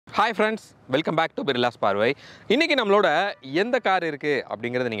Hi friends, welcome back to Birlas Parvai. இன்னைக்கு நம்மளோட எந்த கார் இருக்கு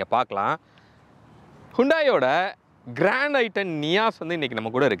அப்படிங்கறத நீங்க பார்க்கலாம். Hyundaiயோட Grand I10 Nios வந்து இன்னைக்கு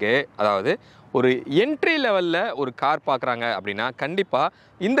நம்ம கூட இருக்கு. அதாவது ஒரு என்ட்ரி லெவல்ல ஒரு கார் பார்க்கறாங்க அப்படினா கண்டிப்பா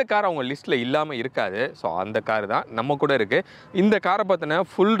இந்த கார் அவங்க லிஸ்ட்ல இல்லாம இருக்காது. சோ அந்த கார் தான் நம்ம கூட இருக்கு. இந்த காரை பத்தின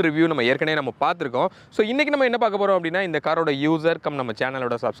ஃபுல் ரிவ்யூ நம்ம ஏற்கனவே நம்ம பார்த்திருக்கோம். சோ இன்னைக்கு நம்ம என்ன பார்க்க போறோம் அப்படினா இந்த காரோட யூசர் கம் நம்ம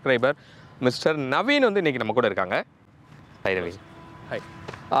சேனலோட சப்ஸ்கிரைபர் மிஸ்டர் நவீன் வந்து இன்னைக்கு நம்ம கூட இருக்காங்க. Hi Ravi. Hi.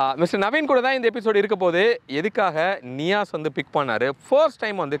 Mister Naveen கூட தான் இந்த எபிசோடு இருக்க போது. எதுக்காக நியாஸ் வந்து பிக் பண்ணாரு, ஃபர்ஸ்ட்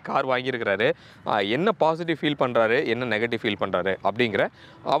டைம் வந்து கார் வாங்கியிருக்கிறாரு, என்ன பாசிட்டிவ் ஃபீல் பண்ணுறாரு, என்ன நெகட்டிவ் ஃபீல் பண்ணுறாரு அப்படிங்கிற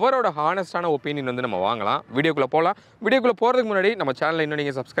அவரோட ஹானஸ்டான ஒப்பீனியன் வந்து நம்ம வாங்கலாம். வீடியோக்குள்ளே போகலாம். வீடியோக்குள்ளே போகிறதுக்கு முன்னாடி நம்ம சேனலை இன்னும்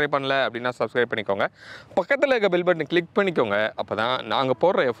நீங்கள் சப்ஸ்கிரைப் பண்ணல அப்படின்னா சப்ஸ்கிரைப் பண்ணிக்கோங்க. பக்கத்தில் இருக்க பெல் பட்டன் கிளிக் பண்ணிக்கோங்க. அப்போ தான் நாங்கள்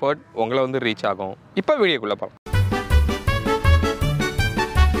போடுற எஃபர்ட் உங்களை வந்து ரீச் ஆகும். இப்போ வீடியோக்குள்ளே போகலாம்.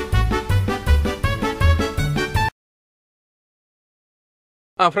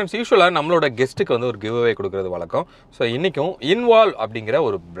 ஃப்ரெண்ட்ஸ், யூஸ்வலாக நம்மளோட கெஸ்ட்டுக்கு வந்து ஒரு கிவ் அவே கொடுக்குறது வழக்கம். ஸோ இன்றைக்கும் இன்வால்வ் அப்படிங்கிற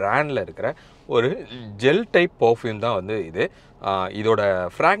ஒரு பிராண்டில் இருக்கிற ஒரு ஜெல் டைப் பர்ஃப்யூம் தான் வந்து இது. இதோட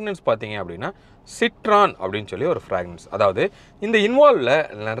ஃப்ராக்னன்ஸ் பார்த்தீங்க அப்படின்னா சிட்ரான் அப்படின்னு சொல்லி ஒரு ஃப்ராக்னன்ஸ். அதாவது இந்த இன்வால்வில்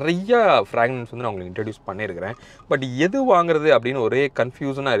நிறைய ஃப்ராக்னன்ஸ் வந்து நான் உங்களுக்கு இன்ட்ரடியூஸ் பண்ணியிருக்கிறேன். பட் எது வாங்குறது அப்படின்னு ஒரே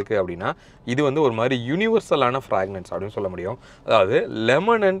கன்ஃபியூஷனாக இருக்குது அப்படின்னா இது வந்து ஒரு மாதிரி யூனிவர்சலான ஃப்ராக்னன்ஸ் அப்படின்னு சொல்ல முடியும். அதாவது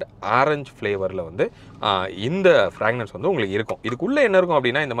லெமன் அண்ட் ஆரஞ்சு ஃப்ளேவரில் வந்து இந்த ஃப்ராக்னன்ஸ் வந்து உங்களுக்கு இருக்கும். இதுக்குள்ளே என்ன இருக்கும்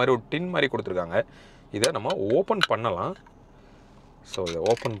அப்படின்னா இந்த மாதிரி ஒரு டின் மாதிரி கொடுத்துருக்காங்க. இதை நம்ம ஓப்பன் பண்ணலாம். ஸோ இதை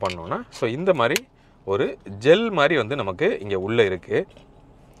ஓப்பன் பண்ணோன்னா இந்த மாதிரி ஒரு ஜெல் மாதிரி வந்து நமக்கு இங்கே உள்ளே இருக்குது.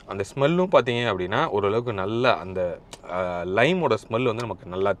 அந்த ஸ்மெல்லும் பார்த்தீங்க அப்படின்னா ஓரளவுக்கு நல்ல அந்த லைமோட ஸ்மெல் வந்து நமக்கு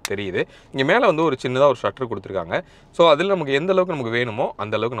நல்லா தெரியுது. இங்கே மேலே வந்து ஒரு சின்னதாக ஒரு ஷட்டர் கொடுத்துருக்காங்க. ஸோ அதில் நமக்கு எந்த அளவுக்கு நமக்கு வேணுமோ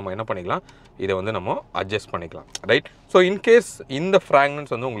அந்த அளவுக்கு நம்ம என்ன பண்ணிக்கலாம், இதை வந்து நம்ம அட்ஜஸ்ட் பண்ணிக்கலாம். ரைட். ஸோ இன்கேஸ் இந்த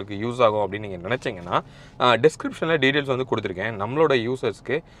ஃப்ராக்னன்ஸ் வந்து உங்களுக்கு யூஸ் ஆகும் அப்படின்னு நீங்கள் நினச்சிங்கன்னா டிஸ்கிரிப்ஷனில் டீட்டெயில்ஸ் வந்து கொடுத்துருக்கேன். நம்மளோட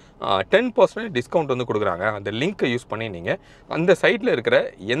யூசர்ஸ்க்கு 10% டிஸ்கவுண்ட் வந்து கொடுக்குறாங்க. அந்த லிங்க்கை யூஸ் பண்ணி நீங்கள் அந்த சைட்டில் இருக்கிற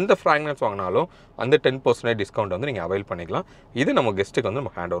எந்த ஃப்ராக்னன்ஸ் வாங்கினாலும் அந்த 10% டிஸ்கவுண்ட் வந்து நீங்கள் அவைல் பண்ணிக்கலாம். இது நம்ம கெஸ்ட்டுக்கு வந்து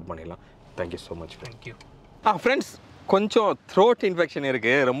நம்ம ஹேண்ட் ஓவர் பண்ணிடலாம். Thank you so much. Thank you. Friends, கொஞ்சம் த்ரோட் இன்ஃபெக்ஷன்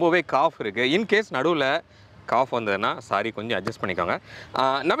இருக்குது, ரொம்பவே காஃப் இருக்குது. இன்கேஸ் நடுவில் காஃப் வந்ததுன்னா சாரி, கொஞ்சம் அட்ஜஸ்ட் பண்ணிக்கோங்க.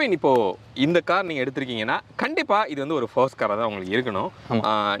 நவீன், இப்போது இந்த கார் நீங்கள் எடுத்திருக்கீங்கன்னா கண்டிப்பாக இது வந்து ஒரு ஃபர்ஸ்ட் காராக தான் உங்களுக்கு இருக்கணும்.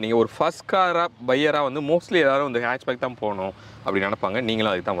 நீங்கள் ஒரு ஃபர்ஸ்ட் காராக பையராக வந்து மோஸ்ட்லி எல்லோரும் வந்து ஹேட்ச்பேக் தான் போகணும் அப்படி நினைப்பாங்க.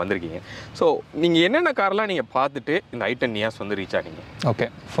 நீங்களும் அதுக்கு தான் வந்திருக்கீங்க. ஸோ நீங்கள் என்னென்ன கார்லாம் நீங்கள் பார்த்துட்டு இந்த I10 Nios வந்து ரீச் ஆகிங்க? ஓகே,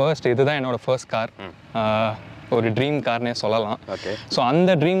 ஃபர்ஸ்ட் இதுதான் என்னோடய ஃபர்ஸ்ட் கார். ஒரு ட்ரீம் கார்னே சொல்லலாம். ஓகே. ஸோ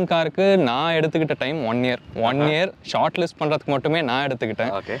அந்த ட்ரீம் காருக்கு நான் எடுத்துக்கிட்ட டைம் 1 இயர் ஷார்ட் லிஸ்ட் பண்ணுறதுக்கு மட்டுமே நான்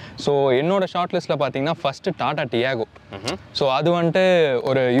எடுத்துக்கிட்டேன். ஓகே. ஸோ என்னோட ஷார்ட் லிஸ்ட்டில் பார்த்தீங்கன்னா ஃபஸ்ட்டு டாடா டியாகோ. ஸோ அது வந்துட்டு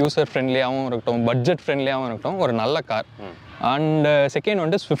ஒரு யூசர் ஃப்ரெண்ட்லியாகவும் இருக்கட்டும், பட்ஜெட் ஃப்ரெண்ட்லியாகவும் இருக்கட்டும், ஒரு நல்ல கார். அண்ட் செகண்ட்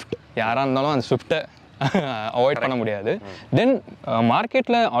வந்துட்டு ஸ்விஃப்ட். யாராக இருந்தாலும் அந்த ஸ்விஃப்ட்டை அவாய்ட் பண்ண முடியாது. தென்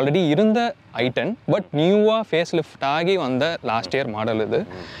மார்க்கெட்டில் ஆல்ரெடி இருந்த I10 பட் நியூவாக ஃபேஸ் லிஃப்ட் ஆகி வந்த லாஸ்ட் இயர் மாடல் இது.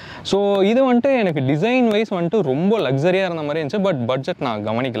 ஸோ இது வந்துட்டு எனக்கு டிசைன் வைஸ் வந்துட்டு ரொம்ப லக்ஸரியாக இருந்த மாதிரி இருந்துச்சு. பட் பட்ஜெட் நான்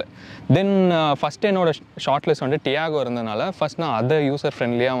கவனிக்கல. தென் ஃபஸ்ட்டு என்னோட ஷார்ட் லிஸ்ட் வந்துட்டு டியாகோ இருந்ததுனால ஃபஸ்ட் நான் அதை யூசர்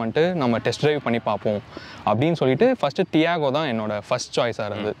ஃப்ரெண்ட்லியாக வந்துட்டு நம்ம டெஸ்ட் ட்ரைவ் பண்ணி பார்ப்போம் அப்படின்னு சொல்லிட்டு ஃபஸ்ட்டு டியாகோ தான் என்னோட ஃபஸ்ட் சாய்ஸாக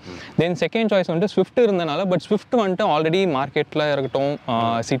இருந்தது. தென் செகண்ட் சாய்ஸ் வந்துட்டு ஸ்விஃப்ட் இருந்தனால, பட் ஸ்விஃப்ட் வந்துட்டு ஆல்ரெடி மார்க்கெட்டில் இருக்கட்டும்,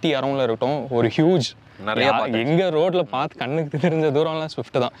 சிட்டி அரௌண்டில் இருக்கட்டும், ஒரு ஹியூஜ் எங்க ரோட்ல பார்த்து கண்ணுக்கு தெரிஞ்ச தூரம்லாம்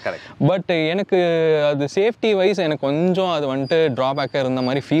ஸ்விஃப்ட் தான். பட் எனக்கு அது சேஃப்டி வைஸ் எனக்கு கொஞ்சம் அது வந்துட்டு ட்ராபேக்காக இருந்த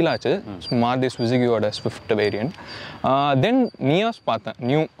மாதிரி ஃபீல் ஆச்சு. Maruti சுசுகியோட Swift variant. தென் நியாஸ் பார்த்தேன்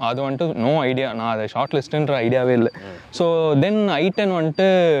நியூ. அது வந்துட்டு நோ ஐடியா, நான் அதை ஷார்ட் லிஸ்ட்டுன்ற ஐடியாவே இல்லை. ஸோ தென் I10 வந்துட்டு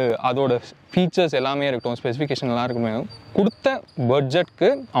அதோட ஃபீச்சர்ஸ் எல்லாமே இருக்கட்டும், ஸ்பெசிஃபிகேஷன் எல்லாம் இருக்குமே, கொடுத்த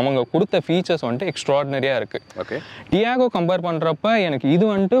பட்ஜெட்க்கு அவங்க கொடுத்த ஃபீச்சர்ஸ் வந்துட்டு எக்ஸ்ட்ராடினரியாக இருக்குது. ஓகே. டியாகோ கம்பேர் பண்ணுறப்ப எனக்கு இது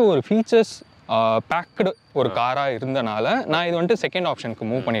வந்துட்டு ஒரு ஃபீச்சர்ஸ் பேக்டு ஒரு காராக இருந்தனால நான் இது வந்துட்டு செகண்ட் ஆப்ஷனுக்கு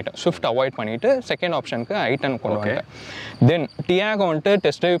மூவ் பண்ணிட்டேன். ஸ்விஃப்ட் அவாய்ட் பண்ணிவிட்டு செகண்ட் ஆப்ஷனுக்கு I10 கொண்டு வந்துட்டேன். தென் டியாகோ வந்துட்டு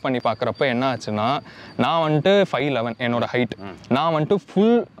டெஸ்ட் ட்ரைவ் பண்ணி பார்க்குறப்ப என்ன ஆச்சுன்னா, நான் வந்துட்டு 5'11" என்னோட ஹைட். நான் வந்துட்டு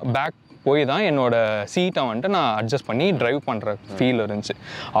ஃபுல் பேக் போய் தான் என்னோட சீட்டை வந்துட்டு நான் அட்ஜஸ்ட் பண்ணி ட்ரைவ் பண்ணுற ஃபீல் இருந்துச்சு.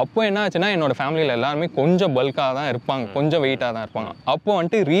 அப்போ என்ன ஆச்சுன்னா, என்னோட ஃபேமிலியில் எல்லாருமே கொஞ்சம் பல்காக தான் இருப்பாங்க, கொஞ்சம் வெயிட்டாக தான் இருப்பாங்க. அப்போ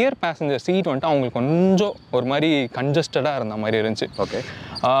வந்துட்டு ரியர் பேசஞ்சர் சீட் வந்துட்டு அவங்களுக்கு கொஞ்சம் ஒரு மாதிரி கன்ஜஸ்டடாக இருந்த மாதிரி இருந்துச்சு. ஓகே.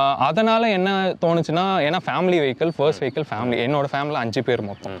 அதனால் என்ன தோணுச்சுன்னா, ஏன்னா family vehicle, first vehicle family, என்னோட ஃபேமிலியில் 5 பேர்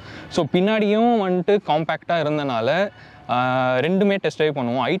மொத்தம். ஸோ பின்னாடியும் வந்துட்டு காம்பேக்டாக இருந்தனால ரெண்டுமே டெஸ்ட் ட்ரைவ்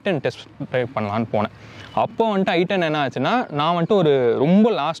பண்ணுவோம். I10 டெஸ்ட் ட்ரைவ் பண்ணலான்னு போனேன். அப்போ வந்துட்டு I10 என்ன ஆச்சுன்னா, நான் வந்துட்டு ஒரு ரொம்ப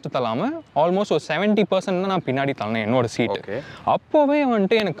லாஸ்ட் தள்ளாமல் ஆல்மோஸ்ட் ஒரு 70% தான் நான் பின்னாடி தள்ளேன் என்னோட சீட்டு. அப்போவே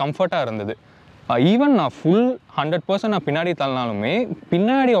வந்துட்டு எனக்கு கம்ஃபர்ட்டாக இருந்தது. ஈவன் நான் ஃபுல் 100% நான் பின்னாடி தள்ளினாலுமே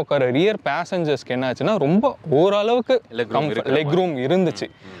பின்னாடி உட்கார ரியர் பேசஞ்சர்ஸ்க்கு என்ன ஆச்சுன்னா ரொம்ப ஓரளவுக்கு லெக் ரூம் இருந்துச்சு.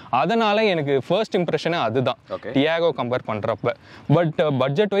 அதனால எனக்கு ஃபர்ஸ்ட் இம்ப்ரெஷனே அதுதான் டியாகோ கம்பேர் பண்ணுறப்ப. பட்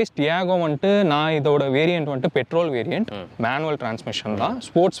பட்ஜெட் வைஸ் டியாகோ வந்துட்டு நான் இதோட வேரியண்ட் வந்துட்டு பெட்ரோல் வேரியண்ட், மேனுவல் டிரான்ஸ்மிஷன் தான்,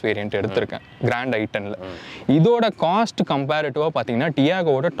 ஸ்போர்ட்ஸ் வேரியண்ட் எடுத்திருக்கேன் கிராண்ட் I10ல. இதோட காஸ்ட் கம்பேரிட்டிவாக பார்த்தீங்கன்னா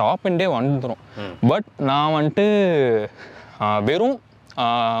டியாகோட டாப் எண்டே வந்துடும். பட் நான் வந்துட்டு வெறும்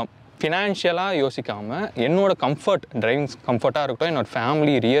ஃபினான்ஷியலாக யோசிக்காமல் என்னோட கம்ஃபர்ட், டிரைவிங் கம்ஃபர்ட்டாக இருக்கட்டும், என்னோடய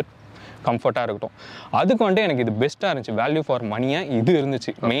ஃபேமிலி ரியர் கம்ஃபர்ட்டாக இருக்கட்டும், அதுக்கு வந்துட்டு எனக்கு இது பெஸ்ட்டாக இருந்துச்சு. வேல்யூ ஃபார் மணியாக இது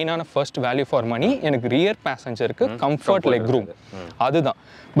இருந்துச்சு. மெயினான ஃபர்ஸ்ட் வேல்யூ ஃபார் மணி எனக்கு ரியர் பேசஞ்சருக்கு கம்ஃபர்ட் லெக் ரூம் அதுதான்.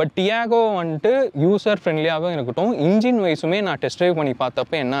 பட் டியாகோ வந்துட்டு யூசர் ஃப்ரெண்ட்லியாகவும் இருக்கட்டும், இன்ஜின் வைஸுமே நான் டெஸ்ட் ட்ரைவ் பண்ணி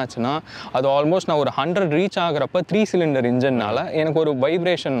பார்த்தப்ப என்ன ஆச்சுன்னா அது ஆல்மோஸ்ட் நான் ஒரு 100 ரீச் ஆகிறப்ப 3 சிலிண்டர் இன்ஜின்னால எனக்கு ஒரு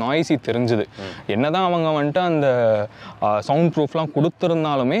வைப்ரேஷன் நாய்ஸி தெரிஞ்சுது. என்னதான் அவங்க வந்துட்டு அந்த சவுண்ட் ப்ரூஃப்லாம்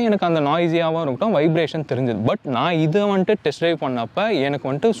கொடுத்துருந்தாலுமே எனக்கு அந்த நாய்ஸியாகவும் இருக்கட்டும் வைப்ரேஷன் தெரிஞ்சுது. பட் நான் இதை வந்துட்டு டெஸ்ட் ட்ரைவ் பண்ணப்போ எனக்கு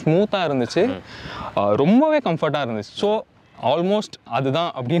வந்துட்டு ஸ்மூத்தாக இருந்துச்சு, ரொம்பவே கம்ஃபர்ட்டாக இருந்துச்சு. ஸோ ஆல்மோஸ்ட் அதுதான்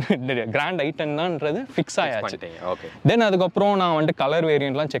அப்படின்னு கிராண்ட் I10 தான்ன்றது ஃபிக்ஸ் ஆயாச்சு. தென் அதுக்கப்புறம் நான் வந்துட்டு கலர்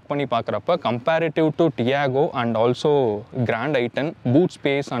வேரியண்ட்லாம் செக் பண்ணி பார்க்குறப்ப comparative to Diego and also grand I10 boot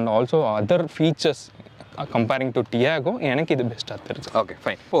space and also other features comparing to Diego எனக்கு இது பெஸ்ட்டாக தெரிஞ்சு. Okay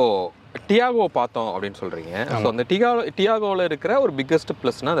fine. இப்போது டியாகோ பார்த்தோம் அப்படின்னு சொல்கிறீங்க. ஸோ அந்த டியாகோவில் இருக்கிற ஒரு பிக்கஸ்ட்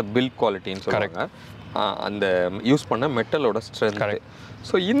ப்ளஸ்னால் அந்த பில்ட் குவாலிட்டின்னு சொல்கிறாங்க, அந்த யூஸ் பண்ண மெட்டலோட ஸ்ட்ரென்த்.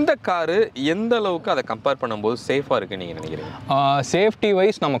 ஸோ இந்த காரு எந்த அளவுக்கு அதை கம்பேர் பண்ணும்போது சேஃபாக இருக்குன்னு நீங்கள் நினைக்கிறீங்க? சேஃப்டி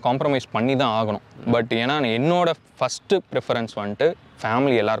வைஸ் நம்ம காம்ப்ரமைஸ் பண்ணி தான் ஆகணும். பட் ஏன்னா என்னோட ஃபஸ்ட்டு ப்ரிஃபரன்ஸ் வந்துட்டு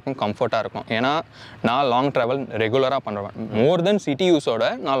ஃபேமிலி எல்லாருக்கும் கம்ஃபர்ட்டாக இருக்கும். ஏன்னா நான் லாங் ட்ராவல் ரெகுலராக பண்ணுறேன். மோர் தென் சிட்டி யூஸோட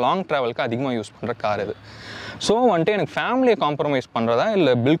நான் லாங் ட்ராவலுக்கு அதிகமாக யூஸ் பண்ணுற கார் இது. ஸோ வந்துட்டு எனக்கு ஃபேமிலியை காம்ப்ரமைஸ் பண்ணுறதா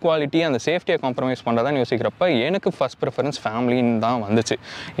இல்லை பில் குவாலிட்டி அந்த சேஃப்டியை காம்ப்ரமைஸ் பண்ணுறதான்னு யோசிக்கிறப்ப எனக்கு ஃபஸ்ட் ப்ரிஃபரன்ஸ் ஃபேமிலின்னு தான் வந்துச்சு.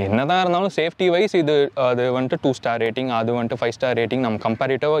 என்ன தான் இருந்தாலும் சேஃப்டி வைஸ் இது அது வந்துட்டு 2 ஸ்டார் ரேட்டிங், அது வந்துட்டு 5 ஸ்டார் ரேட்டிங் நம்ம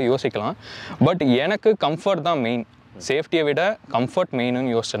கம்பேரிட்டிவாக யோசிக்கலாம். பட் எனக்கு கம்ஃபர்ட் தான் மெயின், சேஃப்டியை விட கம்ஃபர்ட்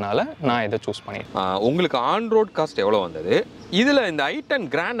மெயின்னு யோசிச்சனால நான் இதை சூஸ் பண்ணியிருக்கேன். உங்களுக்கு ஆன் ரோட் காஸ்ட் எவ்வளோ வந்தது? இதில் இந்த I10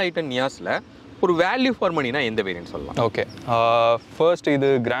 கிராண்ட் I10 நியாஸில் ஒரு வேல்யூ ஃபார் மணினா எந்த வேரியன்ட் சொல்லலாம்? ஓகே, ஃபர்ஸ்ட் இது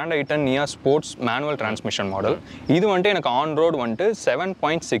grand I10 Niyas sports manual transmission model. இது வந்துட்டு எனக்கு ஆன் ரோட் வந்துட்டு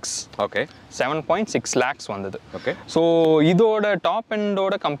 7.6 ஓகே 7.6 lakhs வந்தது. ஓகே. ஸோ இதோட டாப்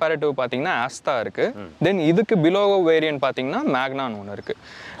எண்டோட கம்பேரிட்டிவ் பார்த்தீங்கன்னா ஆஸ்தா இருக்குது. தென் இதுக்கு பிலோ வேரியன்ட் பார்த்தீங்கன்னா மேக்னான்னு ஒன்று இருக்குது.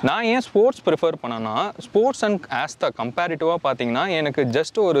 நான் ஏன் ஸ்போர்ட்ஸ் ப்ரிஃபர் பண்ணேன்னா ஸ்போர்ட்ஸ் அண்ட் ஆஸ்தா கம்பேரிட்டிவாக பார்த்தீங்கன்னா எனக்கு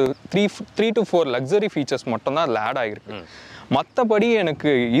ஜஸ்ட் ஒரு 3 to 4 லக்ஸரி ஃபீச்சர்ஸ் மட்டும் தான் அதில் ஆட் ஆகிருக்கு. மற்றபடி எனக்கு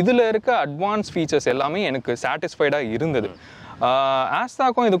இதில் இருக்க அட்வான்ஸ் ஃபீச்சர்ஸ் எல்லாமே எனக்கு சாட்டிஸ்ஃபைடாக இருந்தது.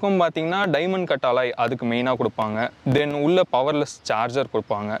 ஆஸ்தாக்கும் இதுக்கும் பார்த்தீங்கன்னா டைமண்ட் கட் அலாய் அதுக்கு மெயினாக கொடுப்பாங்க. தென் உள்ள பவர்லெஸ் சார்ஜர்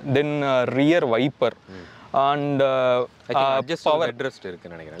கொடுப்பாங்க. தென் rear wiper and power addressed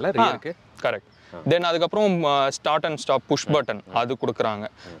இருக்குன்னு நினைக்கிறேன்ல ரியருக்கு. கரெக்ட். தென் அதுக்கப்புறம் start and stop push button அது கொடுக்குறாங்க.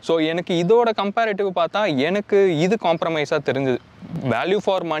 ஸோ எனக்கு இதோட கம்பேரிட்டிவ் பார்த்தா எனக்கு இது காம்ப்ரமைஸாக தெரிஞ்சுது. வேல்யூ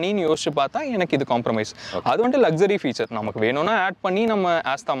ஃபார் மணின்னு யோசிச்சு பார்த்தா எனக்கு இது காம்ப்ரமைஸ். அது வந்துட்டு லக்ஸரி ஃபீச்சர், நமக்கு வேணும்னா ஆட் பண்ணி நம்ம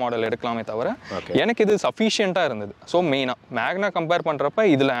ஆஸ்தா மாடல் எடுக்கலாமே தவிர எனக்கு இது சஃபிஷியண்ட்டாக இருந்தது. ஸோ மெயினாக மேக்னா கம்பேர் பண்ணுறப்ப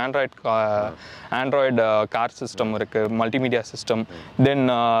இதில் ஆண்ட்ராய்டு கார் சிஸ்டம் இருக்குது, மல்டிமீடியா சிஸ்டம், தென்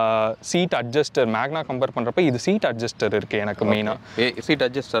சீட் அட்ஜஸ்டர். மேக்னா கம்பேர் பண்ணுறப்ப இது சீட் அட்ஜஸ்டர் இருக்குது எனக்கு மெயினாக. சீட்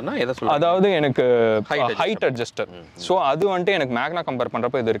அட்ஜஸ்டர்னா எதை சொல்லுங்க? அதாவது எனக்கு ஹைட் அட்ஜஸ்டர். ஸோ அது வந்துட்டு எனக்கு மேக்னா கம்பேர்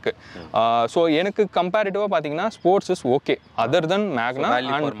பண்ணுறப்ப இது இருக்குது. ஸோ எனக்கு கம்பேரிட்டிவாக பார்த்தீங்கன்னா ஸ்போர்ட்ஸ் இஸ் ஓகே அதர் தென் மேக்னா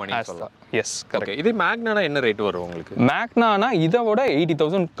அண்ட் ஆஸ்தா. Yes correct. இது மேக்னானா என்ன ரேட் வரும் உங்களுக்கு? மேக்னானா இதோட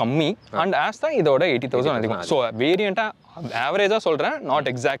 80,000 கம்மி அண்ட் ஆஸ்தா இதோட 80,000 அதிகம். ஸோ வேரியண்ட்டாக ஆவரேஜாக சொல்கிறேன், நாட்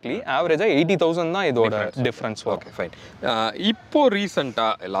எக்ஸாக்ட்லி ஆவரேஜாக 80,000 தான் இதோட டிஃப்ரென்ஸ். Okay fine. இப்போ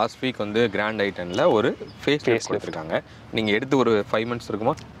ரீசெண்டாக லாஸ்ட் வீக் வந்து கிராண்ட் I10ல ஒரு ஃபேஸ் லிஃப்ட் கொடுத்துருக்காங்க. நீங்கள் எடுத்து ஒரு 5 months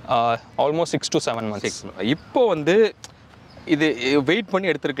இருக்குமா? Almost 6 to 7 months. இப்போ வந்து இது வெயிட் பண்ணி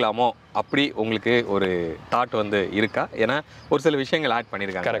எடுத்துருக்கலாமோ அப்படி உங்களுக்கு ஒரு தாட் வந்து இருக்கா? ஏன்னா ஒரு சில விஷயங்கள் ஆட்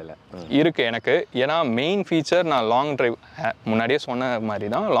பண்ணியிருக்காங்க. இருக்குது எனக்கு. ஏன்னா மெயின் ஃபீச்சர் நான் லாங் ட்ரைவ் முன்னாடியே சொன்ன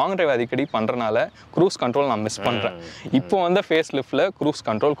மாதிரி தான் லாங் ட்ரைவ் அடிக்கடி பண்ணுறனால க்ரூஸ் கண்ட்ரோல் நான் மிஸ் பண்ணுறேன். இப்போ வந்து ஃபேஸ் லிஃப்டில் க்ரூஸ்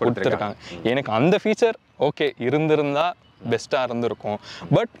கண்ட்ரோல் கொடுத்துருக்காங்க. எனக்கு அந்த ஃபீச்சர் ஓகே இருந்திருந்தா பெஸ்ட்டாக இருந்திருக்கும்.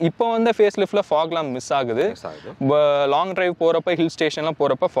 பட் இப்போ வந்து ஃபேஸ் லிஃப்டில் ஃபாக்லாம் மிஸ் ஆகுது. லாங் ட்ரைவ் போகிறப்ப ஹில் ஸ்டேஷன்லாம்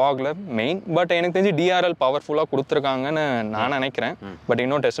போகிறப்ப ஃபாகில் மெயின். பட் எனக்கு தெரிஞ்சு டிஆர்எல் பவர்ஃபுல்லாக கொடுத்துருக்காங்கன்னு நான் நினைக்கிறேன். பட்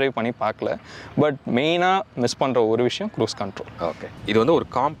இன்னும் டெஸ்ட் ட்ரைவ் பண்ணி பார்க்கல. பட் மெயினாக மிஸ் பண்ணுற ஒரு விஷயம் க்ரூஸ் கண்ட்ரோல். ஓகே, இது வந்து ஒரு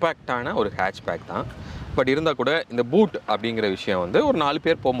காம்பேக்டான ஒரு ஹேட்ச் பேக் தான். பட் இருந்தால் கூட இந்த பூட் அப்படிங்கிற விஷயம் வந்து ஒரு 4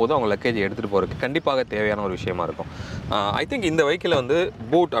 பேர் போகும்போது அவங்க லக்கேஜ் எடுத்துகிட்டு போகிறதுக்கு கண்டிப்பாக தேவையான ஒரு விஷயமா இருக்கும். ஐ திங்க் இந்த வெஹிக்கிளில் வந்து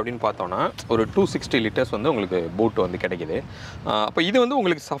பூட் அப்படின்னு பார்த்தோன்னா ஒரு 260 லிட்டர்ஸ் வந்து உங்களுக்கு பூட் வந்து கிடைக்கிது. அப்போ இது வந்து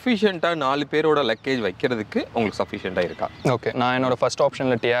உங்களுக்கு சஃபிஷியண்ட்டாக 4 பேரோட லக்கேஜ் வைக்கிறதுக்கு உங்களுக்கு சஃபிஷியண்ட்டாக இருக்கா? ஓகே, நான் என்னோட ஃபர்ஸ்ட்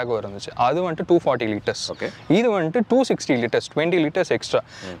ஆப்ஷனில் டியாகோ இருந்துச்சு. அது வந்துட்டு 240 லிட்டர்ஸ். ஓகே, இது வந்துட்டு 260 லிட்டர்ஸ், 20 லிட்டர்ஸ் எக்ஸ்ட்ரா.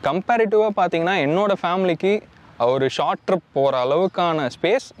 கம்பேரிட்டிவாக பார்த்தீங்கன்னா என்னோட ஃபேமிலிக்கு ஒரு ஷார்ட் ட்ரிப் போகிற அளவுக்கான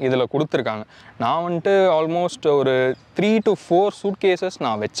ஸ்பேஸ் இதில் கொடுத்துருக்காங்க. நான் வந்துட்டு ஆல்மோஸ்ட் ஒரு 3 to 4 சூட் கேசஸ்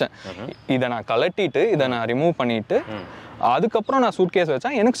நான் வச்சேன். இதை நான் கலட்டிட்டு இதை நான் ரிமூவ் பண்ணிவிட்டு அதுக்கப்புறம் நான் சூட் கேஸ்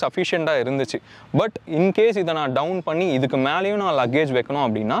வச்சேன். எனக்கு சஃபிஷியண்ட்டாக இருந்துச்சு. பட் இன்கேஸ் இதை நான் டவுன் பண்ணி இதுக்கு மேலேயும் நான் லக்கேஜ் வைக்கணும்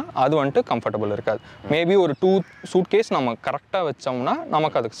அப்படின்னா அது வந்துட்டு கம்ஃபர்டபுள் இருக்காது. மேபி ஒரு 2 சூட் கேஸ் நம்ம கரெக்டாக வச்சோம்னா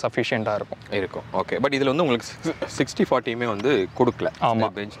நமக்கு அதுக்கு சஃபிஷியண்ட்டாக இருக்கும். ஓகே, பட் இதில் வந்து உங்களுக்கு 60-40யுமே வந்து கொடுக்கல.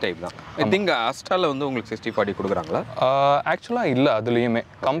 ஆமாம், பெஞ்ச் டைப் தான். ஐ திங்க் அஸ்டாவில் வந்து உங்களுக்கு 60-40 கொடுக்குறாங்களா? ஆக்சுவலாக இல்லை, அதுலேயுமே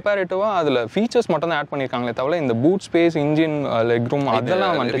கம்பேரிட்டிவாக அதில் ஃபீச்சர்ஸ் மட்டும் தான் ஆட் பண்ணியிருக்காங்களே தவிர இந்த boot space, engine, leg room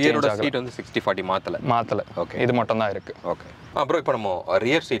அதெல்லாம் வந்துட்டு சீட் வந்து 60-40 மாற்றலை. ஓகே, இது மட்டும் தான் இருக்குது. ஓகே, அப்புறம் இப்போ நம்ம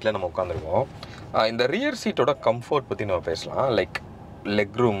ரியர் சீட்டில் நம்ம உட்காந்துருக்கோம். இந்த ரியர் சீட்டோட கம்ஃபர்ட் பற்றி நம்ம பேசலாம். லைக்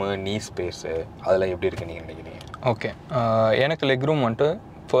லெக் ரூமு, நீ ஸ்பேஸு அதெல்லாம் எப்படி இருக்குன்னு நீங்கள் நினைக்கிறீங்க? ஓகே, எனக்கு லெக் ரூம் வந்துட்டு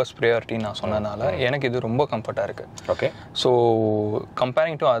ஃபர்ஸ்ட் ப்ரையாரிட்டி நான் சொன்னதுனால எனக்கு இது ரொம்ப கம்ஃபர்ட்டாக இருக்குது. Okay, so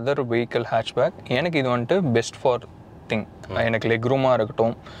comparing to other vehicle hatchback எனக்கு இது வந்துட்டு பெஸ்ட் ஃபார் திங். எனக்கு லெக் ரூமாக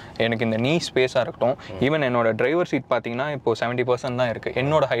இருக்கட்டும், எனக்கு இந்த நீ ஸ்பேஸாக இருக்கட்டும், ஈவன் என்னோட டிரைவர் சீட் பார்த்தீங்கன்னா இப்போது 70% தான் இருக்குது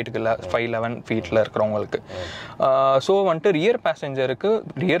என்னோட ஹைட்டுக்கு இல்லை, 5'11" ஃபீட்டில் இருக்கிறவங்களுக்கு. ஸோ வந்துட்டு ரியர்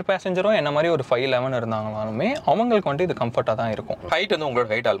பேசஞ்சரும் என்ன மாதிரி ஒரு 5'11" இருந்தாங்கனாலுமே அவங்களுக்கு வந்துட்டு இது கம்ஃபர்ட்டாக தான் இருக்கும். ஹைட் வந்து உங்களோட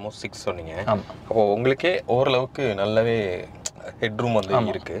ஹைட் ஆல்மோஸ்ட் 6 சொன்னீங்க. ஆமாம், அப்போது உங்களுக்கே ஓரளவுக்கு நல்லாவே ஹெட்ரூம் வந்து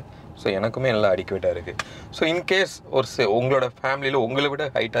இருக்குது. ஸோ எனக்குமே நல்லா அடிக்குவேட்டாக இருக்குது. ஸோ இன்கேஸ் உங்களோட ஃபேமிலியில் உங்களை விட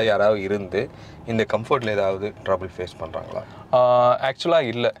ஹைட்டாக யாராவது இருந்து இந்த கம்ஃபர்ட்டில் ஏதாவது ட்ரபிள் ஃபேஸ் பண்ணுறாங்களா?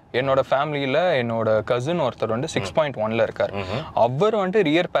 ஆக்சுவலாக இல்லை. என்னோட ஃபேமிலியில் என்னோட கசின் ஒருத்தர் வந்து 6.1 இருக்கார். அவர் வந்துட்டு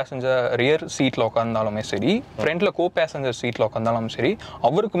ரியர் சீட்டில் உட்காந்தாலுமே சரி, ஃப்ரண்ட்டில் கோ பேசஞ்சர் சீட்டில் உட்காந்தாலும் சரி,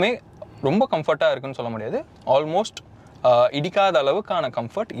 அவருக்குமே ரொம்ப கம்ஃபர்ட்டாக இருக்குன்னு சொல்ல முடியாது, ஆல்மோஸ்ட் இடிக்காத அளவுக்கான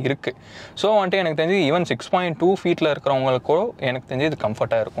கம்ஃபர்ட் இருக்குது. ஸோ வந்துட்டு எனக்கு தெரிஞ்சு ஈவன் 6.2 ஃபீட்டில் இருக்கிறவங்களுக்கோ எனக்கு தெரிஞ்சு இது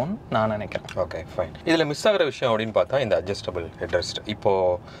கம்ஃபர்ட்டாக இருக்கும்னு நான் நினைக்கிறேன். Okay, fine. இதில் மிஸ் ஆகிற விஷயம் அப்படின்னு பார்த்தா இந்த அட்ஜஸ்டபிள் ஹெட்ரெஸ்ட்.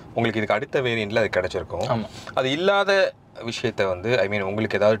 இப்போது உங்களுக்கு இதுக்கு அடுத்த வேரியண்ட்டில் அது கிடச்சிருக்கும். ஆமாம், அது இல்லாத விஷயத்தை வந்து ஐ மீன்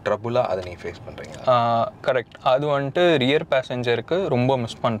உங்களுக்கு ஏதாவது ட்ரபுளாக அதை நீங்கள் ஃபேஸ் பண்ணுறீங்களா? கரெக்ட், அது வந்துட்டு ரியர் பேசஞ்சருக்கு ரொம்ப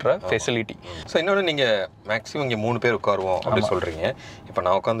மிஸ் பண்ணுற ஃபெசிலிட்டி. ஸோ இன்னொன்று, நீங்கள் மேக்ஸிமம் இங்கே 3 பேர் உட்காருவோம் அப்படின்னு சொல்கிறீங்க. இப்போ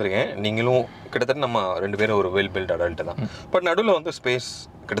நான் உட்காந்துருக்கேன், நீங்களும் கிட்டத்தட்ட நம்ம 2 பேரும் ஒரு வெல் பில்ட் அடல்ட்டு தான். பட் நடுவில் வந்து ஸ்பேஸ்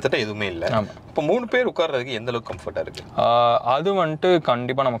கிட்டத்தட்ட எதுவுமே இல்லை. இப்போ 3 பேர் உட்கார்றதுக்கு எந்த அளவுக்கு கம்ஃபர்ட்டாக இருக்குது? அது வந்துட்டு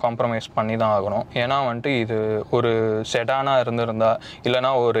கண்டிப்பாக நம்ம காம்ப்ரமைஸ் பண்ணி தான் ஆகணும். ஏன்னா வந்துட்டு இது ஒரு செடானாக இருந்திருந்தா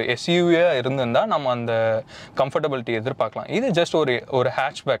இல்லைனா ஒரு எஸ்யூவியாக இருந்திருந்தால் நம்ம அந்த கம்ஃபர்டபிலிட்டி எதிர்பார்க்கலாம். இது ஜஸ்ட் ஒரு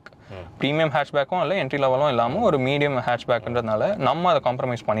ஹேட்ச்பேக், ப்ரீமியம் ஹேட்ச்பேக்கும் இல்லை, என்ட்ரி லெவலும் இல்லாமல் ஒரு மீடியம் ஹேட்ச்பேக்குன்றதுனால நம்ம அதை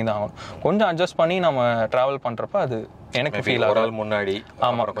காம்ப்ரமைஸ் பண்ணி தான் ஆகணும். கொஞ்சம் அட்ஜஸ்ட் பண்ணி நம்ம ட்ராவல் பண்ணுறப்ப அது எனக்கு ஃபீல் ஆகும். ஒரு ஆள் முன்னாடி,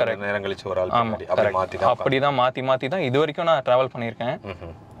 ஆமாம், கரெக்ட், நேரம் கழிச்சு ஒரு ஆள் முன்னாடி, அப்படி தான் மாற்றி தான் இது வரைக்கும் நான் ட்ராவல் பண்ணியிருக்கேன்.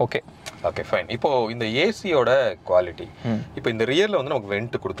 Okay, fine. இப்போ இந்த ஏசியோட குவாலிட்டி, இப்போ இந்த ரியரில் வந்து நமக்கு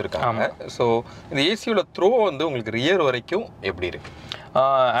வெண்ட் கொடுத்துருக்காங்க. ஸோ இந்த ஏசியோட த்ரோ வந்து உங்களுக்கு ரியர் வரைக்கும் எப்படி இருக்கு?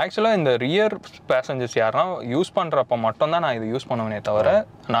 ஆக்சுவலாக இந்த ரியர் பேசஞ்சர்ஸ் யாருன்னா யூஸ் பண்ணுறப்ப மட்டும்தான் நான் இது யூஸ் பண்ணுவேனே தவிர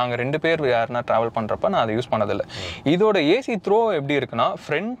நாங்கள் 2 பேர் யாருன்னா ட்ராவல் பண்ணுறப்ப நான் அதை யூஸ் பண்ணதில்லை. இதோட ஏசி த்ரோ எப்படி இருக்குன்னா,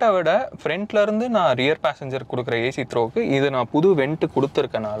 ஃப்ரண்ட்லேருந்து நான் ரியர் பேசஞ்சர் கொடுக்குற ஏசி த்ரோவுக்கு இது நான் புது வெண்ட்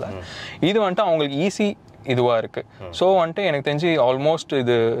கொடுத்துருக்கனால இது வந்துட்டு அவங்களுக்கு ஈஸி இதுவாக இருக்குது. ஸோ வந்துட்டு எனக்கு தெரிஞ்சு ஆல்மோஸ்ட்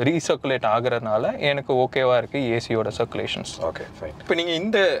இது ரீசர்க்குலேட் ஆகுறதுனால எனக்கு ஓகேவாக இருக்குது ஏசியோட சர்க்குலேஷன்ஸ். Okay, fine. இப்போ நீங்கள்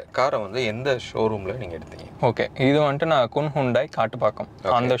இந்த காரை வந்து எந்த ஷோரூமில் நீங்கள் எடுத்தீங்க? ஓகே, இது வந்துட்டு நான் hyundai காட்டுப்பாக்கம்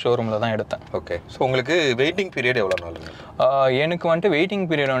அந்த ஷோரூமில் தான் எடுத்தேன். ஓகே, ஸோ உங்களுக்கு வெயிட்டிங் பீரியட் எவ்வளோ நாள்? எனக்கு வந்துட்டு வெயிட்டிங்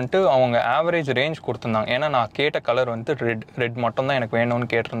பீரியட் வந்துட்டு அவங்க ஆவரேஜ் ரேஞ்ச் கொடுத்துருந்தாங்க. ஏன்னா நான் கேட்ட கலர் வந்துட்டு ரெட் மட்டும் தான் எனக்கு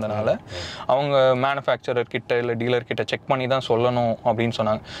வேணும்னு கேட்டிருந்தனால அவங்க மேனுஃபேக்சரர் கிட்ட இல்லை டீலர் கிட்ட செக் பண்ணி தான் சொல்லணும் அப்படின்னு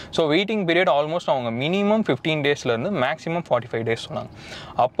சொன்னாங்க. ஸோ வெயிட்டிங் பீரியட் ஆல்மோஸ்ட் அவங்க மினிமம் 15 டேஸ்லேருந்து மேக்ஸிமம் 45 டேஸ் சொன்னாங்க.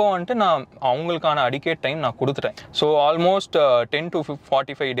 அப்போ வந்துட்டு நான் அவங்களுக்கான அடிக்கேட் டைம் நான் கொடுத்துட்டேன். ஸோ ஆல்மோஸ்ட் 10 to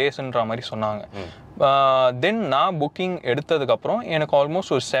 45 டேஸ்ன்ற மாதிரி சொன்னாங்க. தென் நான் புக்கிங் எடுத்ததுக்கப்புறம் எனக்கு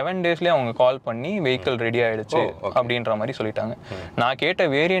ஆல்மோஸ்ட் ஒரு 7 டேஸ்லேயே அவங்க கால் பண்ணி வெஹிக்கிள் ரெடி ஆகிடுச்சு அப்படின்ற மாதிரி சொல்லிட்டாங்க. நான் கேட்ட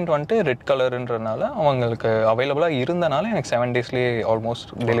வேரியண்ட் வந்துட்டு ரெட் கலருன்றதுனால அவங்களுக்கு அவைலபிளாக இருந்தனால எனக்கு 7 டேஸ்லேயே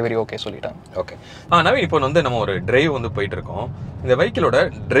ஆல்மோஸ்ட் டெலிவரி ஓகே சொல்லிட்டாங்க. ஓகே, நவீன், இப்போ வந்து நம்ம ஒரு டிரைவ் வந்து போயிட்டு இருக்கோம். இந்த வெஹிக்கிளோட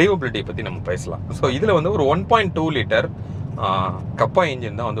டிரைவபிலிட்டி பற்றி நம்ம பேசலாம். ஸோ இதில் வந்து ஒரு 1.2 லிட்டர் கப்பா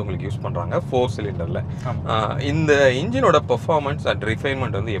இன்ஜின் தான் வந்து உங்களுக்கு யூஸ் பண்ணுறாங்க 4 சிலிண்டரில். இந்த இன்ஜினோட பெர்ஃபார்மன்ஸ் அண்ட்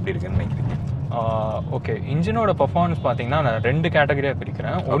ரிஃபைன்மெண்ட் வந்து எப்படி இருக்குன்னு நினைக்கிறீங்க? ஓகே, இன்ஜினோட பர்ஃபார்மன்ஸ் பார்த்தீங்கன்னா நான் 2 கேட்டகரியாக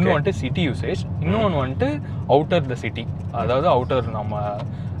பிரிக்கிறேன். ஒன்று வந்துட்டு சிட்டி யூசேஜ், இன்னொன்று வந்துட்டு அவுட்டர் த சிட்டி. அதாவது அவுட்டர் நம்ம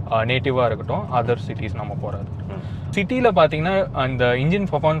நேட்டிவாக இருக்கட்டும் அதர் சிட்டிஸ் நம்ம போகிறது. சிட்டியில் பார்த்தீங்கன்னா அந்த இன்ஜின்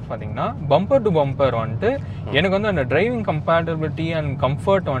பர்ஃபார்மன்ஸ் பார்த்தீங்கன்னா பம்பர் டு பம்பர் வந்துட்டு எனக்கு வந்து அந்த டிரைவிங் கம்பேட்டபிலிட்டி அண்ட்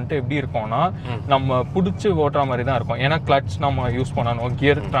கம்ஃபர்ட் வந்துட்டு எப்படி இருக்கும்னா நம்ம பிடிச்சி ஓட்டுற மாதிரி தான் இருக்கும். ஏன்னா கிளட்ச் நம்ம யூஸ் பண்ணணும்,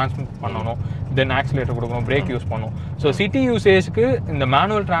 கியர் டிரான்ஸ்மிட் பண்ணணும், தென் ஆக்சிலேட்டர் கொடுக்கணும், பிரேக் யூஸ் பண்ணணும். ஸோ சிட்டி யூசேஜ்க்கு இந்த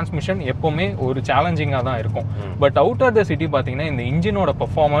மேனுவல் டிரான்ஸ்மிஷன் எப்போவுமே ஒரு சேலஞ்சிங்காக தான் இருக்கும். But out of the city பார்த்தீங்கன்னா இந்த இன்ஜினோட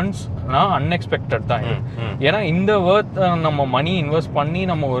பர்ஃபார்மன்ஸ்னா அன்எக்ஸ்பெக்டட் தான் இது. ஏன்னா இந்த ஒர்த் நம்ம மணி இன்வெஸ்ட் பண்ணி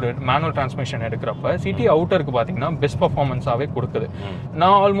நம்ம ஒரு மேனுவல் டிரான்ஸ்மிஷன் எடுக்கிறப்ப சிட்டி அவுட்டருக்கு பார்த்தீங்கன்னா பெஸ்ட் பர்ஃபார்மன்ஸாகவே கொடுக்குது.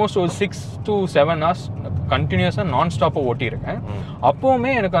 நான் ஆல்மோஸ்ட் ஒரு 6 to 7 hours கண்டினியூஸாக நான் ஸ்டாப்பாக ஓட்டியிருக்கேன்.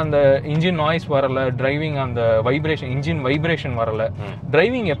 அப்போவுமே எனக்கு அந்த இன்ஜின் நாய்ஸ் வரலை, டிரைவிங் அந்த வைப்ரேஷன் இன்ஜின் வைப்ரேஷன் வரலை,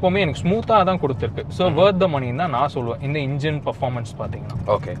 டிரைவிங் எப்போவுமே எனக்கு ஸ்மூத்தாக தான் கொடுத்துருக்கு. ஸோ வர்த் த மணின்னு தான் நான் சொல்லுவேன் இந்த இன்ஜின் பர்ஃபார்மன்ஸ் பார்த்தீங்கன்னா.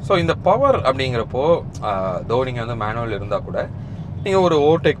 ஓகே, ஸோ இந்த பவர் அப்படிங்கிறப்போ தோ நீங்கள் வந்து மேனுவல் இருந்தால் கூட நீங்கள் ஒரு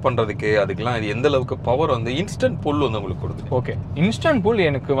ஓவர்டேக் பண்ணுறதுக்கு அதுக்கெல்லாம் இது எந்த அளவுக்கு பவர் வந்து இன்ஸ்டன்ட் புல் வந்து உங்களுக்கு கொடுக்குது? ஓகே, இன்ஸ்டன்ட் புல்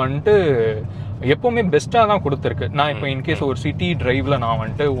எனக்கு வந்துட்டு எப்போவுமே பெஸ்ட்டாக தான் கொடுத்துருக்கு. நான் இப்போ இன்கேஸ் ஒரு சிட்டி டிரைவில் நான்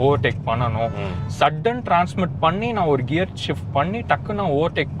வந்துட்டு ஓவர்டேக் பண்ணணும், சடன் டிரான்ஸ்மிட் பண்ணி நான் ஒரு கியர் ஷிஃப்ட் பண்ணி டக்கு நான்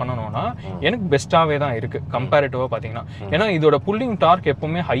ஓவர்டேக் பண்ணணும்னா எனக்கு பெஸ்ட்டாகவே தான் இருக்குது கம்பேரிட்டிவாக பார்த்தீங்கன்னா. ஏன்னா இதோட புல்லிங் டார்க்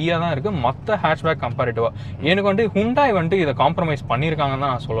எப்போவுமே ஹையாக தான் இருக்குது மற்ற ஹேட்ச்பேக் கம்பேரிட்டிவாக. எனக்கு வந்துட்டு ஹுண்டாய் வந்துட்டு இதை காம்ப்ரமைஸ் பண்ணியிருக்காங்கன்னு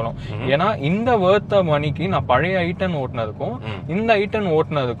தான் நான் சொல்லணும். ஏன்னா இந்த வர்த்த மணிக்கு நான் பழைய i10 ஓட்டினதுக்கும் இந்த i10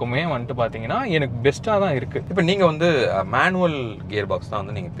 ஓட்டினதுக்குமே வந்துட்டு பார்த்தீங்கன்னா எனக்கு பெஸ்ட்டாக தான் இருக்குது. இப்போ நீங்கள் வந்து மேனுவல் கியர் பாக்ஸ் தான்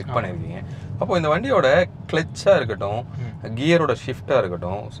வந்து நீங்கள் பிக் பண்ணியிருக்கீங்க. அப்போ இந்த வண்டியோட கிளட்சாக இருக்கட்டும், கியரோட ஷிஃப்டாக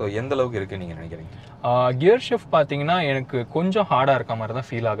இருக்கட்டும், ஸோ எந்த அளவுக்கு இருக்குன்னு நீங்கள் நினைக்கிறீங்க? கியர் ஷிஃப்ட் பார்த்தீங்கன்னா எனக்கு கொஞ்சம் ஹார்டாக இருக்க மாதிரி தான்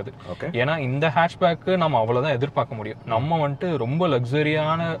ஃபீல் ஆகுது. ஏன்னா இந்த ஹேட்ச்பேக்கு நம்ம அவ்வளோதான் எதிர்பார்க்க முடியும். நம்ம வந்துட்டு ரொம்ப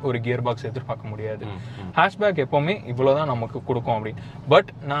லக்ஸரியான ஒரு கியர் பாக்ஸ் எதிர்பார்க்க முடியாது. ஹேட்ச்பேக் எப்போவுமே இவ்வளோதான் நமக்கு கொடுக்கும் அப்படின்னு.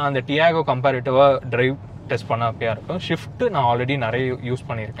 பட் நான் அந்த டியாகோ கம்பேரிட்டிவாக டிரைவ் டெஸ்ட் பண்ண அப்பயா இருக்கும். ஷிஃப்ட் நான் ஆல்ரெடி நிறைய யூஸ்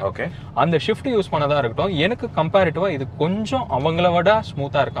பண்ணியிருக்கேன். ஓகே, அந்த ஷிஃப்ட் யூஸ் பண்ணதா இருக்கட்டும் எனக்கு கம்பேரிட்டிவாக இது கொஞ்சம் அவங்கள விட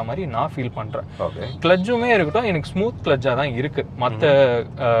ஸ்மூத்தாக இருக்க மாதிரி நான் ஃபீல் பண்ணுறேன். ஓகே, கிளட்சுமே இருக்கட்டும் எனக்கு ஸ்மூத் கிளட்சாக தான் இருக்குது மற்ற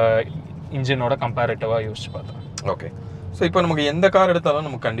இன்ஜினோட கம்பேரிட்டிவாக யோசிச்சு பார்த்தேன். ஓகே, ஸோ இப்போ நமக்கு எந்த கார் எடுத்தாலும்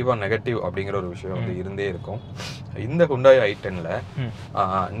நமக்கு கண்டிப்பாக நெகட்டிவ் அப்படிங்கிற ஒரு விஷயம் வந்து இருந்தே இருக்கும். இந்த ஹுண்டாய் i10ல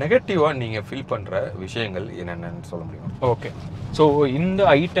நெகட்டிவாக நீங்கள் ஃபீல் பண்ணுற விஷயங்கள் என்னென்னு சொல்ல முடியும்? ஓகே, ஸோ இந்த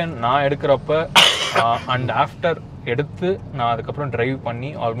i10 நான் எடுக்கிறப்ப அண்ட் ஆஃப்டர் எடுத்து நான் அதுக்கப்புறம் டிரைவ் பண்ணி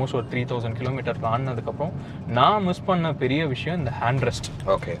ஆல்மோஸ்ட் ஒரு 3000 கிலோமீட்டர் ஆனதுக்கப்புறம் நான் மிஸ் பண்ண பெரிய விஷயம் இந்த ஹேண்ட் ரெஸ்ட்.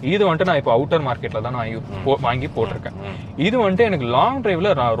 ஓகே, இது வந்துட்டு நான் இப்போ அவுட்டர் மார்க்கெட்டில் தான் நான் வாங்கி போட்டிருக்கேன். இது வந்துட்டு எனக்கு லாங்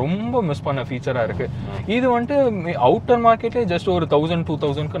டிரைவில் நான் ரொம்ப மிஸ் பண்ண ஃபீச்சராக இருக்குது. இது வந்துட்டு அவுட்டர் மார்க்கெட்லேயே ஜஸ்ட் ஒரு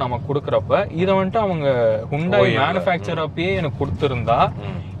 1000-2000க்கு நம்ம கொடுக்குறப்ப இதை வந்துட்டு அவங்க ஹுண்டாய் மேனுஃபேக்சர் அப்பயே எனக்கு கொடுத்துருந்தா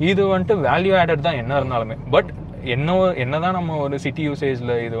இது வந்துட்டு வேல்யூ ஆடட் தான் என்ன இருந்தாலுமே. பட் என்னதான் நம்ம ஒரு சிட்டி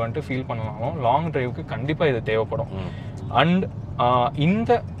யூசேஜில் இது வந்துட்டு ஃபீல் பண்ணலாமோ லாங் டிரைவுக்கு கண்டிப்பாக இது தேவைப்படும். அண்ட்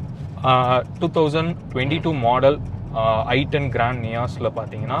இந்த 2022 மாடல் i10 Grand Niosல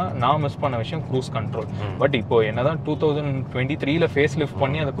பார்த்தீங்கன்னா நான் மிஸ் பண்ண விஷயம் க்ரூஸ் கண்ட்ரோல். பட் இப்போ என்னதான் 2023ல ஃபேஸ் லிஃப்ட்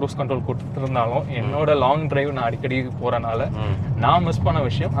பண்ணி அந்த க்ரூஸ் கண்ட்ரோல் கொடுத்துருந்தாலும் என்னோட லாங் டிரைவ் நான் அடிக்கடி போறனால நான் மிஸ் பண்ண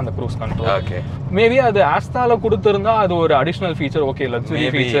விஷயம் அந்த க்ரூஸ் கண்ட்ரோல். மேபி அது ஆஸ்தால கொடுத்துருந்தா அது ஒரு additional feature, okay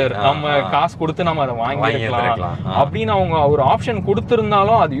luxury feature, நம்ம காசு கொடுத்து நம்ம அதை வாங்கிக்கலாம் அப்படின்னு அவங்க ஒரு ஆப்ஷன்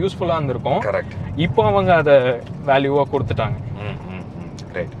கொடுத்துருந்தாலும் அது யூஸ்ஃபுல்லா இருந்திருக்கும். இப்போ அவங்க அதை வேல்யூவா கொடுத்துட்டாங்க.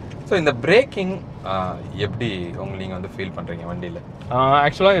 ஸோ இந்த பிரேக்கிங் எப்படி நீங்கள் வந்து ஃபீல் பண்ணுறீங்க வண்டியில்?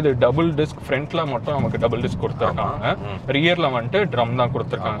 ஆக்சுவலாக இது டபுள் டிஸ்க், ஃப்ரண்ட்டில் மட்டும் நமக்கு டபுள் டிஸ்க் கொடுத்துருக்காங்க, ரியரில் வந்துட்டு ட்ரம் தான்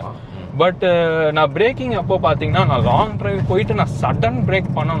கொடுத்துருக்காங்க. பட் நான் பிரேக்கிங் அப்போ பார்த்தீங்கன்னா நான் லாங் டிரைவ் போயிட்டு நான் சடன் பிரேக்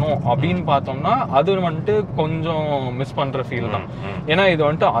பண்ணணும் அப்படின்னு பார்த்தோம்னா அது வந்துட்டு கொஞ்சம் மிஸ் பண்ணுற ஃபீல் தான். ஏன்னா இது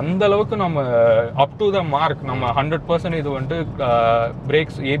வந்துட்டு அந்த அளவுக்கு நம்ம அப் டு த மார்க் நம்ம 100% இது வந்துட்டு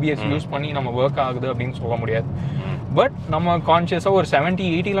பிரேக்ஸ் ABS யூஸ் பண்ணி நம்ம ஒர்க் ஆகுது அப்படின்னு சொல்ல முடியாது. பட் நம்ம கான்ஷியஸாக ஒரு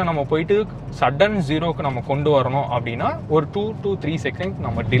 70-80ல் நம்ம போயிட்டு சடன் 0க்கு நம்ம கொண்டு வரணும் அப்படின்னா ஒரு 2 to 3 செகண்ட்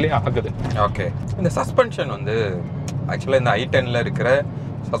நம்ம டிலே ஆகுது. ஓகே, இந்த சஸ்பென்ஷன் வந்து ஆக்சுவலாக இந்த i10ல இருக்கிற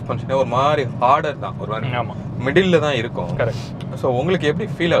சஸ்பென்ஷனே ஒரு மாதிரி ஹார்டர் தான், ஒரு மாதிரி மிடில்ல தான் இருக்கும். கரெக்ட். ஸோ உங்களுக்கு எப்படி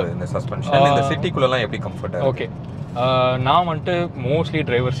ஃபீல் ஆகுது இந்த சஸ்பென்ஷன்? இந்த சிட்டிக்குள்ளெல்லாம் எப்படி கம்ஃபர்ட்டாக? ஓகே, நான் வந்துட்டு மோஸ்ட்லி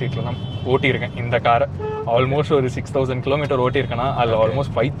டிரைவர் சீட்டில் தான் ஓட்டியிருக்கேன் இந்த காரை. ஆல்மோஸ்ட் ஒரு 6000 கிலோமீட்டர் ஓட்டியிருக்கேன்னா அதில்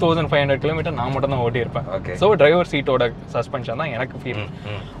ஆல்மோஸ்ட் 5500 கிலோமீட்டர் நான் மட்டும் தான் ஓட்டியிருப்பேன். ஸோ டிரைவர் சீட்டோட சஸ்பென்ஷன் தான் எனக்கு ஃபீல்.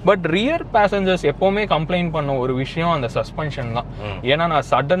 பட் ரியர் பேசஞ்சர்ஸ் எப்போவுமே கம்ப்ளைண்ட் பண்ண ஒரு விஷயம் அந்த சஸ்பென்ஷன் தான். ஏன்னா நான்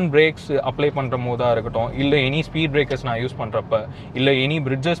சடன் பிரேக்ஸ் அப்ளை பண்ணுற போதாக இருக்கட்டும், இல்லை எனி ஸ்பீட் பிரேக்கர்ஸ் நான் யூஸ் பண்ணுறப்ப, இல்லை எனி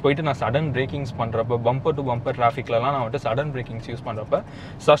பிரிட்ஜஸ் போயிட்டு நான் சடன் பிரேக்கிங்ஸ் பண்ணுறப்ப, பம்பர் டு பம்பர் டிராஃபிக்லலாம் நான் வந்துட்டு சடன் பிரேக்கிங்ஸ் யூஸ் பண்ணுறப்ப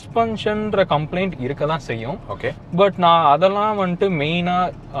சஸ்பென்ஷன்ற கம்ப்ளைண்ட் இருக்க தான் செய்யும். ஓகே, பட் நான் அதெல்லாம் வந்துட்டு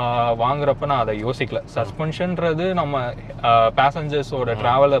மெயினாக வாங்குறப்ப நான் அதை யோசிக்கல. சஸ்பென்ஷன்றது நம்ம பேசஞ்சர்ஸோட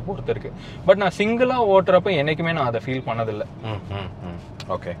டிராவலை பொறுத்து இருக்கு. பட் நான் சிங்கிளாக ஓட்டுறப்ப என்னைக்குமே நான் அதை ஃபீல் பண்ணதில்லை.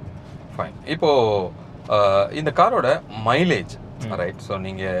 Okay, fine. இப்போ இந்த காரோட மைலேஜ் ரைட். ஸோ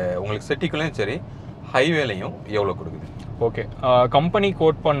நீங்கள் உங்களுக்கு சிட்டிக்குள்ளேயும் சரி ஹைவேலையும் எவ்வளோ கொடுக்குது? ஓகே, கம்பெனி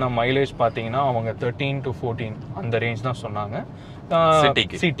கோட் பண்ண மைலேஜ் பார்த்தீங்கன்னா அவங்க 13 to 14 அந்த ரேஞ்ச் தான் சொன்னாங்க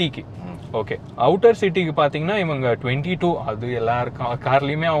சிட்டிக்கு. ஓகே, அவுட்டர் சிட்டிக்கு பார்த்தீங்கன்னா இவங்க 22, அது எல்லாருக்கும்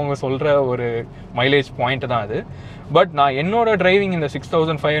கார்லேயுமே அவங்க சொல்கிற ஒரு மைலேஜ் பாயிண்ட் தான் அது. பட் நான் என்னோட டிரைவிங் இந்த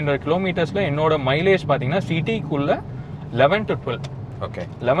 6500 கிலோமீட்டர்ஸில் என்னோட மைலேஜ் பார்த்தீங்கன்னா சிட்டிக்குள்ள 11 to 12. ஓகே,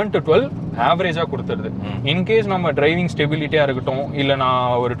 11 to 12 ஆவரேஜாக கொடுத்துருது. இன்கேஸ் நம்ம டிரைவிங் ஸ்டெபிலிட்டியாக இருக்கட்டும், இல்லை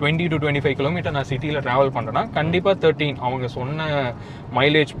நான் ஒரு 20 to 25 கிலோமீட்டர் நான் சிட்டியில் ட்ராவல் பண்ணுறேன்னா கண்டிப்பாக 13 அவங்க சொன்ன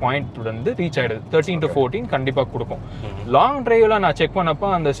மைலேஜ் பாயிண்ட் வந்து ரீச் ஆகிடுது. 13 to 14 கண்டிப்பாக கொடுக்கும். லாங் டிரைவில் நான் செக் பண்ணப்போ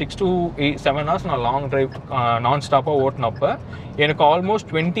அந்த 6 to 7 hours நான் லாங் டிரைவ் நான் ஸ்டாப்பாக ஓட்டினப்போ எனக்கு ஆல்மோஸ்ட்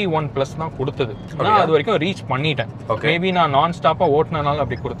 21+ தான் கொடுத்தது. நான் அது வரைக்கும் ரீச் பண்ணிட்டேன். மேபி நான் நான் ஸ்டாப்பாக ஓட்டினால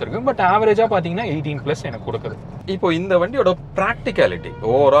அப்படி கொடுத்துருக்கு. பட் ஆவரேஜாக பார்த்தீங்கன்னா 18+ எனக்கு கொடுக்குது. இப்போ இந்த வண்டியோட ப்ராக்டிகாலிட்டி,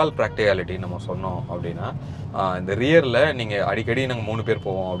 ஓவரால் ப்ராக்டிகாலிட்டி நம்ம சொன்னோம் அப்படின்னா, இந்த ரியரில் நீங்கள் அடிக்கடி நாங்கள் 3 பேர்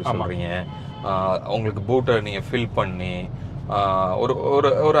போவோம் அப்படி சொல்கிறீங்க. உங்களுக்கு பூட்டை நீங்கள் ஃபில் பண்ணி ஒரு ஒரு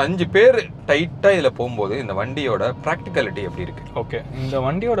ஒரு 5 பேர் டைட்டாக இதில் போகும்போது இந்த வண்டியோட ப்ராக்டிகாலிட்டி எப்படி இருக்குது? ஓகே, இந்த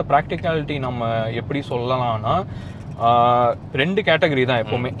வண்டியோட ப்ராக்டிகாலிட்டி நம்ம எப்படி சொல்லலாம்னா 2 கேட்டகரி தான்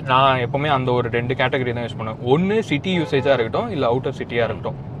எப்போவுமே. நான் எப்போவுமே அந்த ஒரு 2 கேட்டகரி தான் யூஸ் பண்ணுவேன். ஒன்று சிட்டி யூசேஜாக இருக்கட்டும், இல்லை அவுட்டர் சிட்டியாக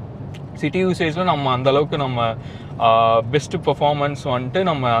இருக்கட்டும். சிட்டி யூசேஜில் நம்ம அந்தளவுக்கு நம்ம பெஸ்ட் பெர்ஃபார்மன்ஸ் வந்துட்டு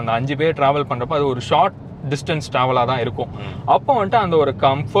நம்ம அந்த 5 பேர் ட்ராவல் பண்ணுறப்போ அது ஒரு ஷார்ட் டிஸ்டன்ஸ் ட்ராவலாக தான் இருக்கும். அப்போ வந்துட்டு அந்த ஒரு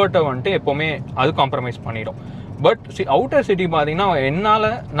கம்ஃபர்ட்டை வந்துட்டு எப்போவுமே அது காம்ப்ரமைஸ் பண்ணிடும். பட் அவுட்டர் சிட்டி பார்த்தீங்கன்னா என்னால்,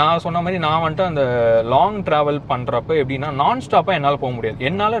 நான் சொன்ன மாதிரி நான் வந்துட்டு அந்த லாங் ட்ராவல் பண்ணுறப்ப எப்படின்னா நான் ஸ்டாப்பாக என்னால் போக முடியாது.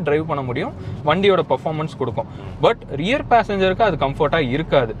 என்னால் டிரைவ் பண்ண முடியும், வண்டியோட பர்ஃபார்மன்ஸ் கொடுக்கும். பட் ரியர் பேசஞ்சருக்கு அது கம்ஃபர்ட்டாக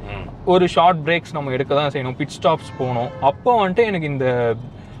இருக்காது. ஒரு ஷார்ட் பிரேக்ஸ் நம்ம எடுக்க தான் செய்யணும், பிட் ஸ்டாப்ஸ் போகணும். அப்போ வந்துட்டு எனக்கு இந்த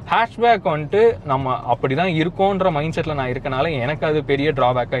ஹேஷ்பேக் வந்துட்டு நம்ம அப்படி தான் இருக்கோன்ற மைண்ட் செட்டில் நான் இருக்கனால எனக்கு அது பெரிய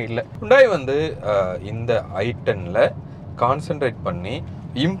ட்ராபேக்காக இல்லை. ஹுண்டாய் வந்து இந்த i10ல கான்சென்ட்ரேட் பண்ணி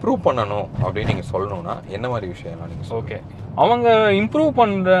இம்ப்ரூவ் பண்ணணும் அப்படின்னு நீங்கள் சொல்லணும்னா என்ன மாதிரி விஷயம்லாம் நீங்கள்? ஓகே, அவங்க இம்ப்ரூவ்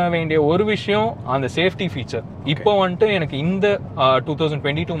பண்ண வேண்டிய ஒரு விஷயம் அந்த சேஃப்டி ஃபீச்சர். இப்போ வந்துட்டு எனக்கு இந்த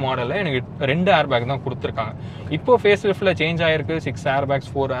 2022 மாடலில் எனக்கு 2 ஏர்பேக் தான் கொடுத்துருக்காங்க. இப்போ ஃபேஸ் லிஃப்டில் சேஞ்ச் ஆகிருக்கு, 6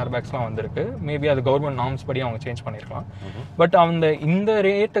 ஏர்பேக்ஸ் 4 ஏர்பேக்ஸ்லாம் வந்திருக்கு. மேபி அது கவர்மெண்ட் நார்ம்ஸ் படி அவங்க சேஞ்ச் பண்ணியிருக்கலாம். பட் இந்த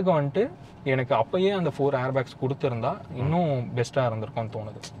ரேட்டுக்கு வந்துட்டு எனக்கு அப்பயே அந்த 4 ஏர்பேக்ஸ் கொடுத்துருந்தா இன்னும் பெஸ்ட்டாக இருந்திருக்கும்னு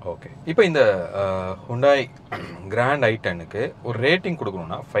தோணுது. ஓகே, இப்போ இந்த ஹுண்டாய் கிராண்ட் i10க்கு ஒரு ரேட்டிங்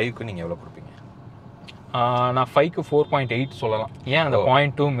கொடுக்கணும்னா 5க்கு நீங்கள் எவ்வளோ கொடுப்பீங்க? நான் 5க்கு 4.8 சொல்லலாம். ஏன் அந்த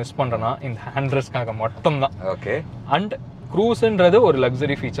 0.2 மிஸ் பண்ணுறேன்னா இந்த ஹேண்ட்ரஸ்க்காக மட்டும்தான். ஓகே, அண்ட் க்ரூஸுன்றது ஒரு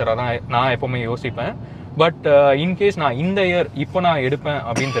லக்ஸரி ஃபீச்சராக தான் நான் எப்போவுமே யோசிப்பேன். பட் இன்கேஸ் நான் இந்த இயர் இப்போ நான் எடுப்பேன்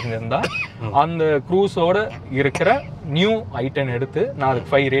அப்படின்னு தெரிஞ்சிருந்தா அந்த க்ரூஸோட இருக்கிற நியூ i10 எடுத்து நான்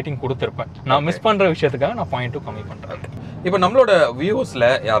அதுக்கு 5 ரேட்டிங் கொடுத்துருப்பேன். நான் மிஸ் பண்ணுற விஷயத்துக்காக நான் 0.2 கம்மி பண்ணுறேன். இப்போ நம்மளோட வியூஸில்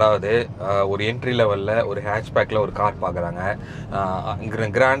யாராவது ஒரு என்ட்ரி லெவலில் ஒரு ஹேட்ச்பேக்கில் ஒரு கார் பார்க்குறாங்க,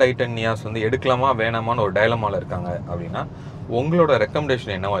 கிராண்ட் i10 நியாஸ் வந்து எடுக்கலாமா வேணாமான்னு ஒரு டைலமாவில் இருக்காங்க அப்படின்னா உங்களோட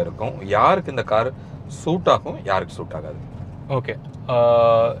ரெக்கமெண்டேஷன் என்னவா இருக்கும்? யாருக்கு இந்த கார் சூட் ஆகும், யாருக்கு சூட் ஆகாது? ஓகே,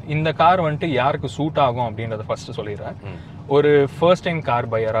 இந்த கார் வந்துட்டு யாருக்கு சூட் ஆகும் அப்படின்றத ஃபர்ஸ்ட் சொல்லிடுறேன். ஒரு ஃபர்ஸ்ட் டைம்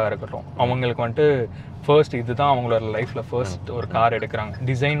கார் பையராக இருக்கட்டும், அவங்களுக்கு வந்துட்டு ஃபர்ஸ்ட் இதுதான் அவங்களோட லைஃப்பில் ஃபர்ஸ்ட் ஒரு கார் எடுக்கிறாங்க.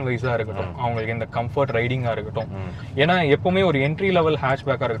 டிசைன் வைஸாக இருக்கட்டும், அவங்களுக்கு இந்த கம்ஃபர்ட் ரைடிங்காக இருக்கட்டும். ஏன்னா எப்போவுமே ஒரு என்ட்ரி லெவல்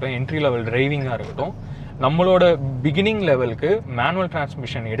ஹேட்ச்பேக்காக இருக்கட்டும், என்ட்ரி லெவல் டிரைவிங்காக இருக்கட்டும், நம்மளோட பிகினிங் லெவலுக்கு மேனுவல்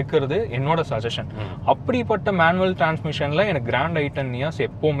டிரான்ஸ்மிஷன் எடுக்கிறது என்னோட சஜஷன். அப்படிப்பட்ட மேனுவல் டிரான்ஸ்மிஷனில் எனக்கு கிராண்ட் i10 நியாஸ்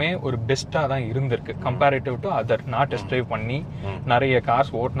எப்போவுமே ஒரு பெஸ்ட்டாக தான் இருந்திருக்கு கம்பேரிட்டிவ் டு அதர். நான் டெஸ்ட் ட்ரைவ் பண்ணி நிறைய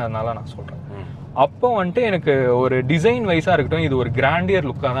கார்ஸ் ஓட்டினதுனால நான் சொல்கிறேன். அப்போ வந்துட்டு எனக்கு ஒரு டிசைன் வைஸாக இருக்கட்டும், இது ஒரு கிராண்டியர்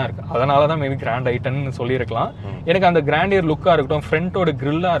லுக்காக தான் இருக்குது. அதனால தான் மேபி கிராண்ட் i10ன்னு சொல்லியிருக்கலாம். எனக்கு அந்த கிராண்டியர் லுக்காக இருக்கட்டும், ஃப்ரண்ட்டோட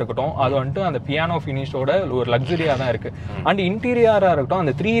கிரில்லாக இருக்கட்டும், அது வந்துட்டு அந்த பியானோ ஃபினிஷோட ஒரு லக்ஸரியாக தான் இருக்குது. அண்ட் இன்டீரியராக இருக்கட்டும்,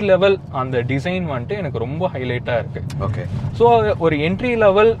 அந்த 3 லெவல் அந்த டிசைன் வந்துட்டு எனக்கு ரொம்ப ஹைலைட்டாக இருக்குது. ஓகே, ஸோ ஒரு என்ட்ரி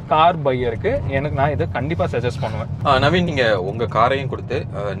லெவல் கார் பையருக்கு எனக்கு நான் இதை கண்டிப்பாக சஜஸ்ட் பண்ணுவேன். நவீன், நீங்கள் உங்கள் காரையும் கொடுத்து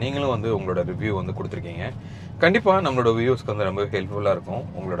நீங்களும் வந்து உங்களோட ரிவ்யூ வந்து கொடுத்துருக்கீங்க. கண்டிப்பாக நம்மளோட வியூஸ்க்கு வந்து ரொம்ப ஹெல்ப்ஃபுல்லாக இருக்கும்.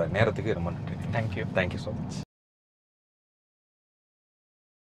 உங்களோட நேரத்துக்கு ரொம்ப நன்றி. Thank you so much.